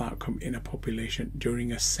health outcome in a population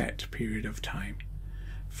during a set period of time.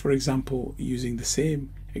 For example, using the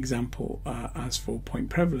same example as for point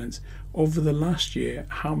prevalence, over the last year,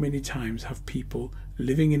 how many times have people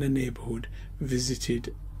living in a neighbourhood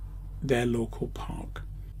visited their local park?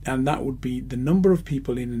 And that would be the number of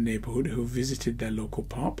people in a neighbourhood who visited their local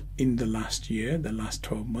park in the last year, the last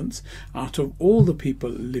 12 months, out of all the people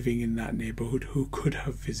living in that neighbourhood who could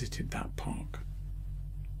have visited that park.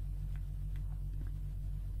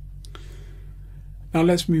 Now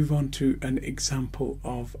let's move on to an example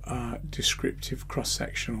of a descriptive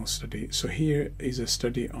cross-sectional study. So here is a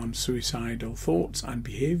study on suicidal thoughts and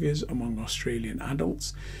behaviours among Australian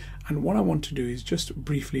adults. And what I want to do is just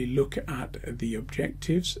briefly look at the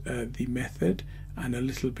objectives, the method, and a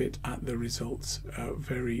little bit at the results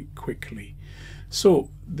very quickly. So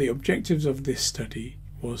the objectives of this study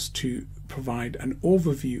was to provide an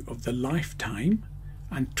overview of the lifetime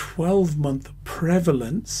and 12-month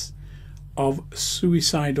prevalence of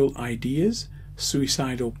suicidal ideas,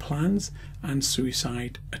 suicidal plans, and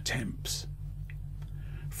suicide attempts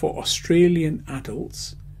for Australian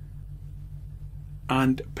adults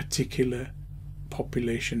and particular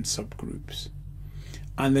population subgroups,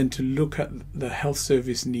 and then to look at the health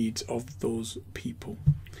service needs of those people.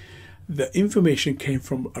 The information came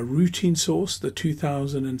from a routine source, the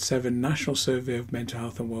 2007 National Survey of Mental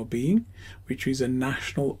Health and Wellbeing, which is a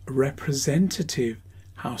national representative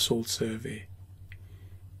household survey.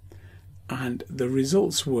 And the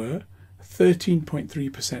results were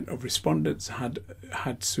 13.3% of respondents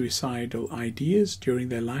had suicidal ideas during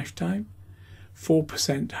their lifetime,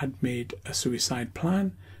 4% had made a suicide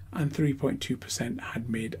plan, and 3.2% had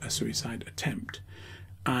made a suicide attempt.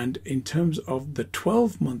 And in terms of the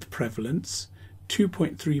 12-month prevalence,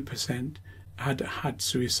 2.3% had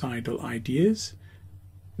suicidal ideas,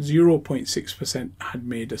 0.6% had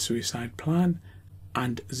made a suicide plan,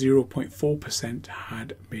 and 0.4%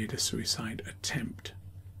 had made a suicide attempt.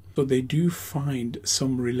 So they do find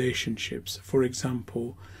some relationships. For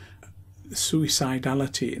example,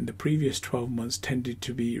 suicidality in the previous 12 months tended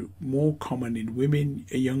to be more common in women,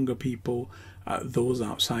 younger people, those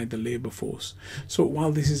outside the labour force. So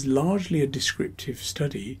while this is largely a descriptive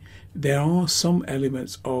study, there are some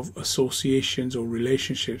elements of associations or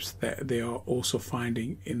relationships that they are also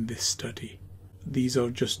finding in this study. These are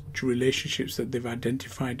just relationships that they've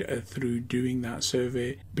identified through doing that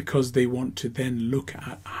survey, because they want to then look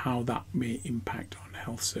at how that may impact on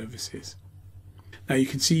health services. Now you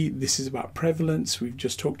can see this is about prevalence. We've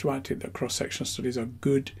just talked about it, that cross-sectional studies are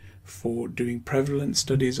good for doing prevalence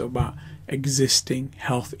studies about existing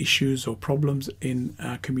health issues or problems in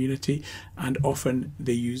a community, and often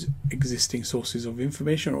they use existing sources of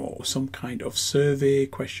information or some kind of survey,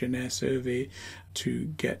 questionnaire survey, to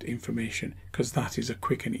get information, because that is a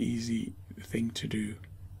quick and easy thing to do.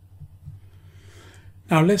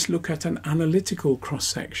 Now let's look at an analytical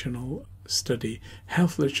cross-sectional study,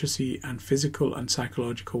 health literacy and physical and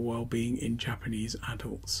psychological well-being in Japanese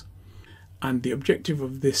adults. And the objective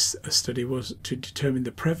of this study was to determine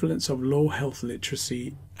the prevalence of low health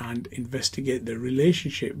literacy and investigate the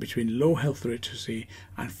relationship between low health literacy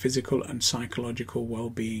and physical and psychological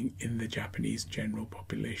well-being in the Japanese general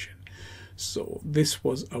population. So this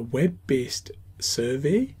was a web-based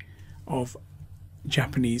survey of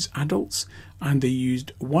Japanese adults, and they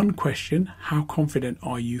used one question: how confident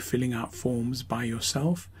are you filling out forms by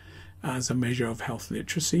yourself, as a measure of health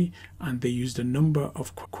literacy. And they used a number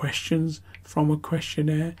of questions from a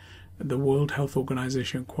questionnaire, the World Health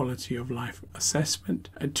Organization Quality of Life Assessment,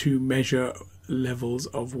 to measure levels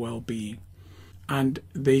of well-being. And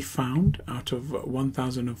they found, out of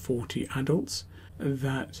 1,040 adults,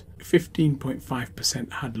 that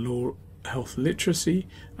 15.5% had low health literacy,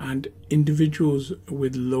 and individuals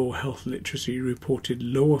with low health literacy reported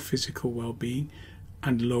lower physical well-being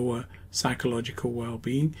and lower psychological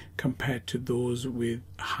well-being compared to those with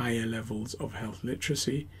higher levels of health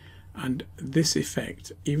literacy. And this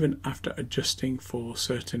effect, even after adjusting for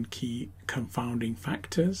certain key confounding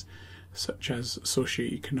factors such as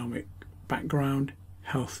socioeconomic background,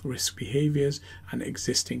 health risk behaviors, and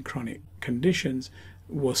existing chronic conditions,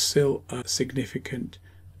 was still a significant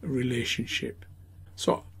relationship.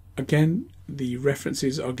 So again, the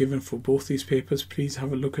references are given for both these papers. Please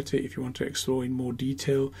have a look at it if you want to explore in more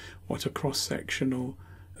detail what a cross-sectional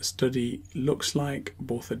study looks like,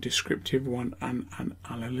 both a descriptive one and an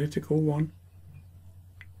analytical one.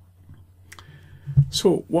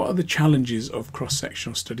 So what are the challenges of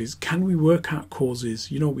cross-sectional studies? Can we work out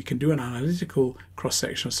causes? You know, we can do an analytical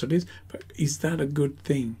cross-sectional studies, but is that a good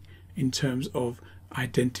thing in terms of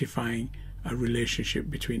identifying a relationship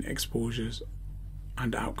between exposures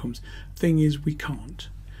and outcomes? Thing is, we can't.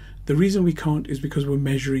 The reason we can't is because we're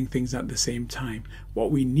measuring things at the same time.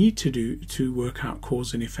 What we need to do to work out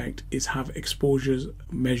cause and effect is have exposures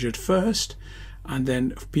measured first, and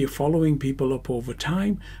then be following people up over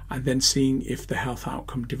time, and then seeing if the health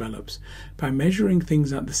outcome develops. By measuring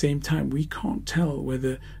things at the same time, we can't tell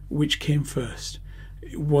which came first.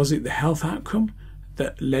 Was it the health outcome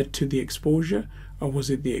that led to the exposure, or was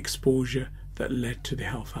it the exposure that led to the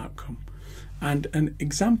health outcome? And an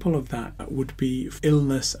example of that would be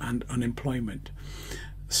illness and unemployment.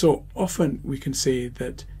 So often we can say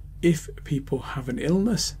that if people have an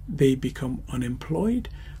illness, they become unemployed.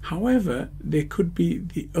 However, there could be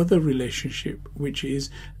the other relationship, which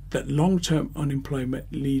is that long-term unemployment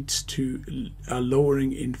leads to a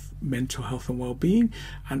lowering in mental health and well-being,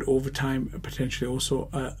 and over time potentially also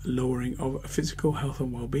a lowering of physical health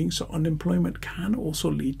and well-being. So unemployment can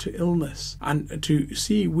also lead to illness. And to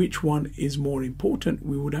see which one is more important,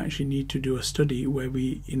 we would actually need to do a study where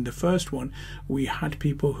in the first one, we had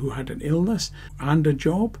people who had an illness and a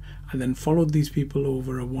job, and then followed these people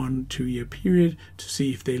over a 1-2 year period to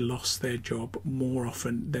see if they lost their job more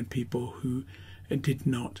often than people who did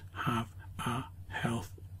not have a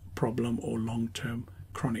health problem or long-term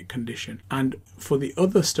chronic condition. And for the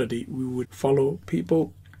other study, we would follow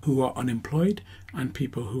people who are unemployed and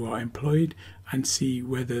people who are employed, and see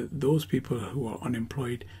whether those people who are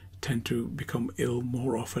unemployed tend to become ill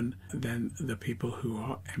more often than the people who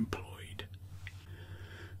are employed.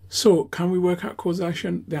 So can we work out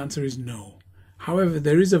causation? The answer is no. However,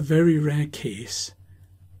 there is a very rare case,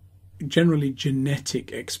 generally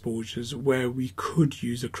genetic exposures, where we could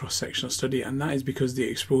use a cross-sectional study, and that is because the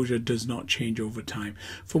exposure does not change over time.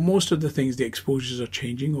 For most of the things, the exposures are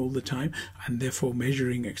changing all the time, and therefore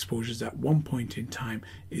measuring exposures at one point in time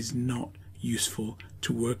is not useful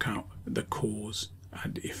to work out the cause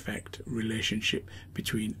and effect relationship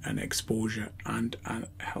between an exposure and a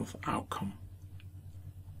health outcome.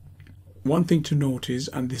 One thing to note is,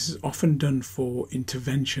 and this is often done for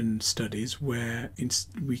intervention studies where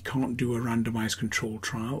we can't do a randomized control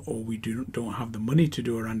trial, or we don't have the money to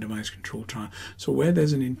do a randomized control trial. So where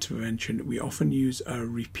there's an intervention, we often use a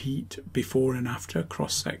repeat before and after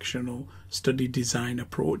cross-sectional study design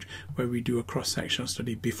approach, where we do a cross-sectional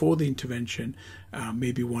study before the intervention,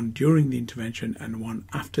 maybe one during the intervention and one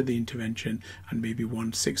after the intervention, and maybe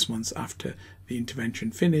one 6 months after the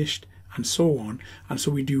intervention finished, and so on. And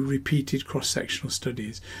so we do repeated cross-sectional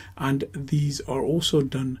studies, and these are also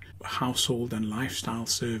done household and lifestyle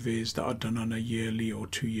surveys that are done on a yearly or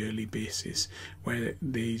 2-yearly basis, where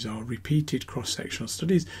these are repeated cross-sectional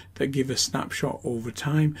studies that give a snapshot over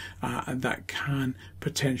time, and that can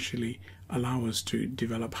potentially allow us to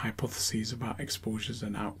develop hypotheses about exposures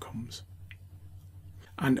and outcomes.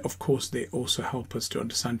 And of course, they also help us to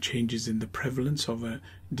understand changes in the prevalence of a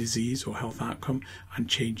disease or health outcome and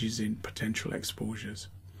changes in potential exposures.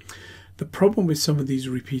 The problem with some of these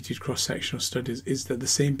repeated cross-sectional studies is that the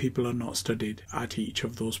same people are not studied at each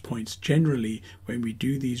of those points. Generally, when we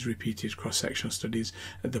do these repeated cross-sectional studies,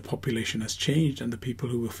 the population has changed, and the people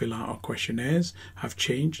who will fill out our questionnaires have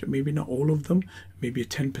changed. Maybe not all of them, maybe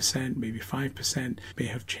 10%, maybe 5% may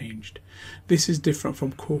have changed. This is different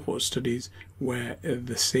from cohort studies where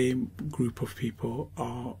the same group of people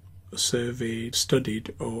are surveyed,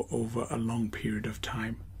 studied over a long period of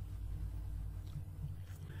time.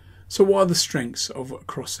 So what are the strengths of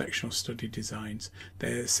cross-sectional study designs?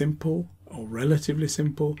 They're simple or relatively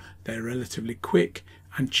simple, they're relatively quick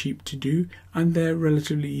and cheap to do, and they're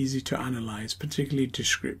relatively easy to analyze, particularly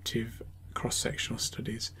descriptive cross-sectional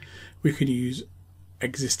studies. We can use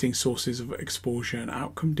existing sources of exposure and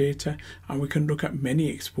outcome data, and we can look at many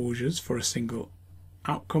exposures for a single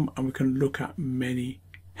outcome, and we can look at many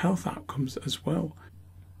health outcomes as well.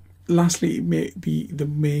 Lastly, it may be the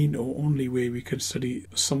main or only way we can study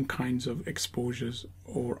some kinds of exposures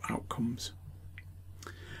or outcomes.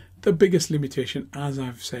 The biggest limitation, as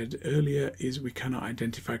I've said earlier, is we cannot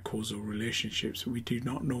identify causal relationships. We do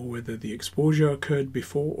not know whether the exposure occurred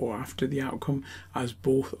before or after the outcome, as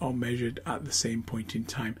both are measured at the same point in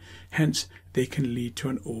time. Hence, they can lead to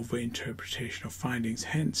an over-interpretation of findings.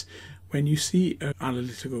 Hence, when you see an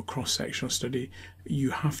analytical cross-sectional study,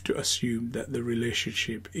 you have to assume that the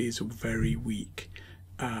relationship is very weak,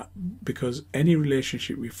 because any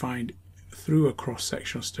relationship we find through a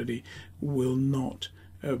cross-sectional study will not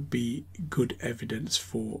be good evidence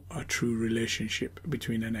for a true relationship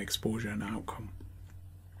between an exposure and outcome.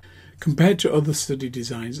 Compared to other study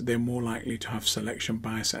designs, they're more likely to have selection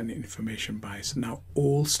bias and information bias. Now,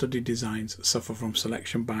 all study designs suffer from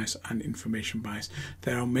selection bias and information bias.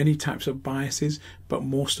 There are many types of biases, but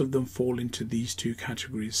most of them fall into these two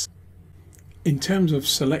categories. In terms of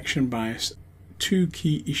selection bias, two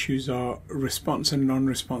key issues are response and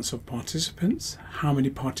non-response of participants. How many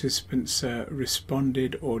participants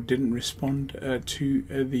responded or didn't respond to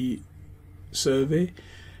the survey,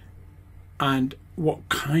 and what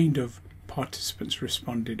kind of participants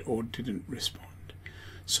responded or didn't respond.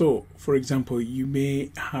 So, for example, you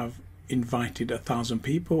may have invited 1,000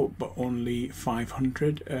 people, but only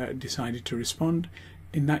 500 decided to respond.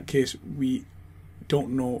 In that case, we don't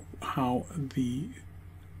know how the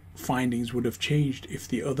findings would have changed if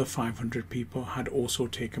the other 500 people had also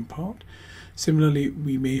taken part. Similarly,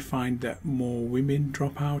 we may find that more women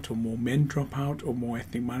drop out, or more men drop out, or more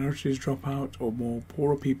ethnic minorities drop out, or more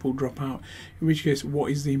poorer people drop out, in which case,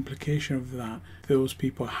 what is the implication of that? If those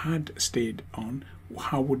people had stayed on,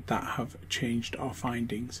 how would that have changed our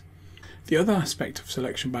findings? The other aspect of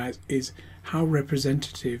selection bias is how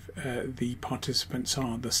representative the participants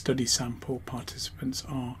are, the study sample participants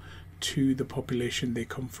are, to the population they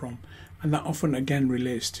come from. And that often again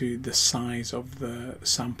relates to the size of the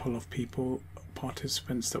sample of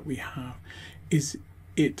participants that we have. Is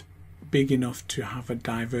it big enough to have a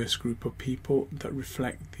diverse group of people that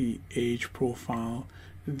reflect the age profile,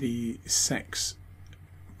 the sex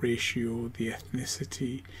ratio, the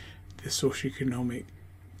ethnicity, the socioeconomic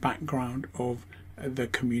background of the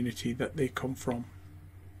community that they come from?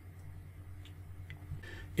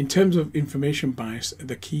 In terms of information bias,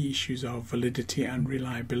 the key issues are validity and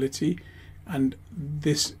reliability, and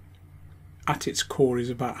this at its core is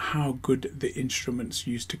about how good the instruments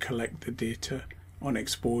used to collect the data on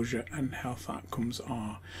exposure and health outcomes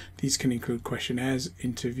are. These can include questionnaires,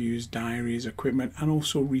 interviews, diaries, equipment, and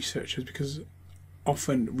also researchers, because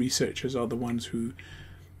often researchers are the ones who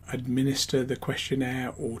administer the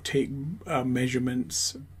questionnaire or take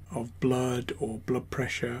measurements of blood or blood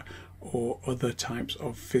pressure or other types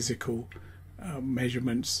of physical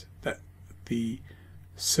measurements that the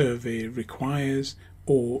survey requires,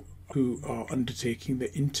 or who are undertaking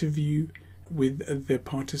the interview with the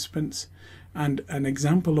participants. And an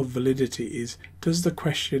example of validity is, does the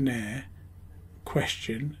questionnaire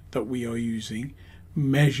question that we are using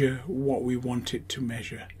measure what we want it to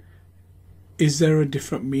measure? Is there a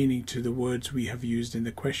different meaning to the words we have used in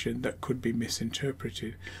the question that could be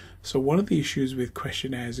misinterpreted? So one of the issues with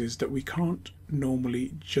questionnaires is that we can't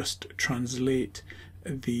normally just translate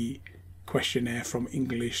the questionnaire from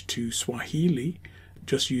English to Swahili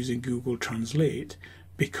just using Google Translate,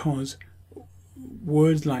 because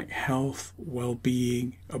words like health,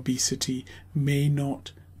 well-being, obesity may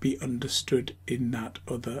not be understood in that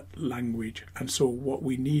other language. And so what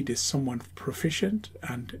we need is someone proficient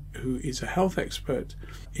and who is a health expert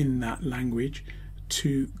in that language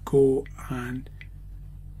to go and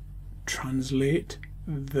translate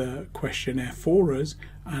the questionnaire for us,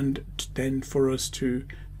 and then for us to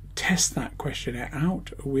test that questionnaire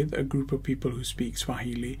out with a group of people who speak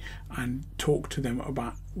Swahili and talk to them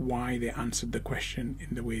about why they answered the question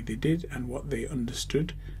in the way they did and what they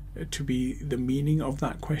understood to be the meaning of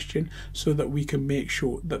that question, so that we can make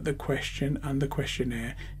sure that the question and the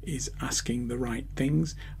questionnaire is asking the right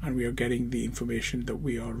things and we are getting the information that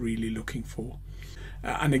we are really looking for.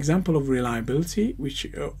 An example of reliability, which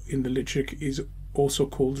in the literature is also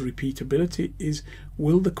called repeatability, is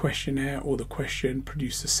will the questionnaire or the question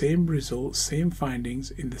produce the same results, same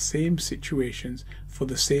findings in the same situations for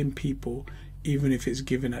the same people, even if it's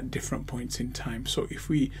given at different points in time. So if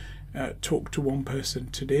we talked to one person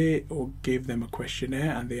today or gave them a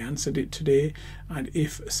questionnaire and they answered it today, and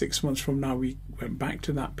if 6 months from now we went back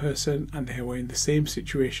to that person and they were in the same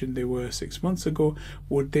situation they were 6 months ago,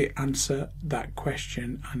 would they answer that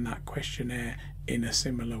question and that questionnaire in a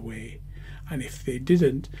similar way? And if they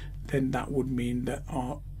didn't, then that would mean that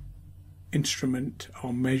our instrument,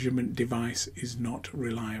 our measurement device, is not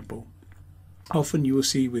reliable. Often you will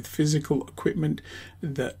see with physical equipment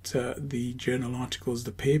that the journal articles,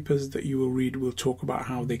 the papers that you will read, will talk about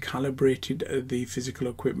how they calibrated the physical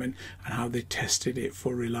equipment and how they tested it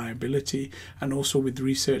for reliability, and also with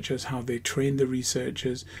researchers, how they trained the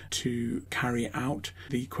researchers to carry out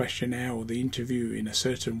the questionnaire or the interview in a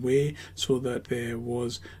certain way so that there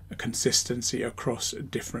was a consistency across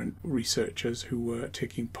different researchers who were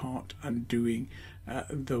taking part and doing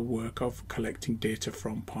the work of collecting data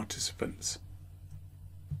from participants.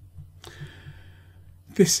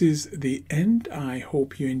 This is the end. I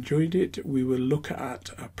hope you enjoyed it. We will look at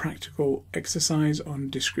a practical exercise on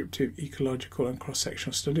descriptive, ecological and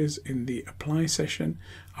cross-sectional studies in the apply session.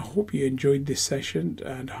 I hope you enjoyed this session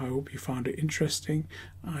and I hope you found it interesting.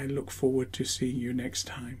 I look forward to seeing you next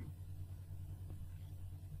time.